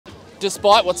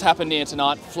Despite what's happened here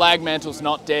tonight, Flagmantle's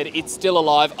not dead, it's still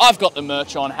alive. I've got the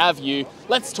merch on, have you?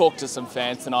 Let's talk to some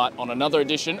fans tonight on another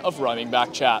edition of Roaming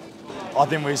BackChat. I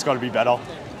think we just got to be better.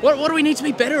 What do we need to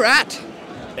be better at?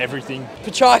 Everything.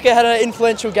 Petrarca had an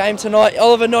influential game tonight.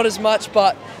 Oliver not as much,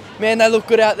 but man, they look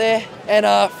good out there. And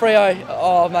Freo,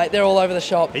 oh mate, they're all over the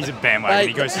shop. He's a bandwagon.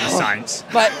 He goes to the Saints.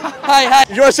 Mate,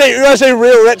 hey. You want to see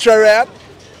real retro round?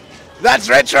 That's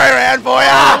retro round for you.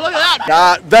 Oh, look at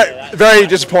that. Very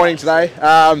disappointing today.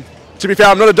 To be fair,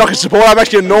 I'm not a Dockers supporter. I'm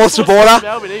actually a North supporter.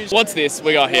 What's this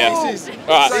we got here? This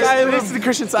This is the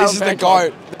Christian Salem. is the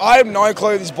GOAT. I have no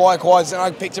clue who this bloke was, and I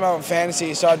picked him up in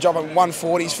fantasy, so I dropped him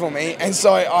 140s for me, and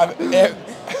so I've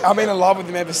been in love with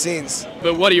him ever since.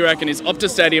 But what do you reckon? Is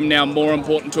Optus Stadium now more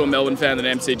important to a Melbourne fan than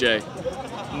MCG?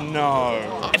 No.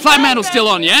 Flagmantle's still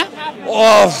on, yeah?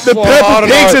 The Purple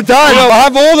Pigs are done. I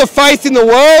have all the faith in the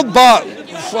world, but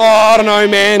I don't know,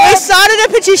 man. We started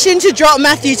a petition to drop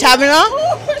Matthew Taberner.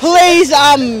 Please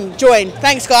join.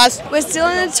 Thanks, guys. We're still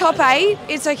in the top 8.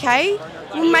 It's okay.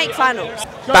 We'll make finals.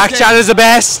 BackChat is the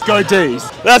best. Go D's.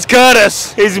 That's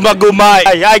Curtis. He's my good mate.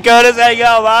 Hey, Curtis, how you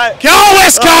going, mate? Go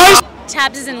West Coast!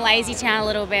 Tabs is in lazy town a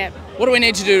little bit. What do we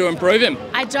need to do to improve him?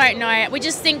 I don't know. We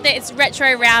just think that it's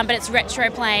retro round, but it's retro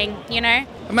playing, you know?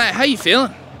 Mate, how you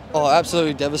feeling? Oh,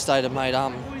 absolutely devastated, mate.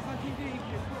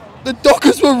 The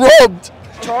Dockers were robbed.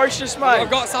 Atrocious, mate. I've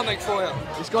got something for you.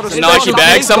 It's a Nike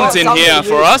bag, someone's in here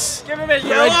for us. Give him a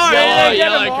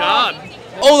Yellow card.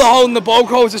 All the hole in the ball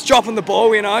calls is dropping the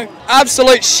ball, you know.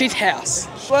 Absolute shit house.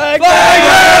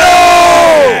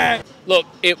 Look,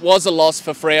 it was a loss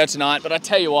for Freo tonight, but I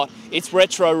tell you what, it's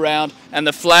retro round and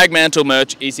the Flagmantle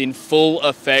merch is in full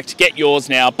effect. Get yours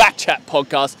now,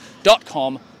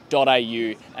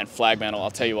 backchatpodcast.com.au, and Flagmantle, I'll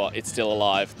tell you what, it's still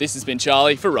alive. This has been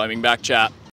Charlie for Roaming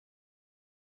BackChat.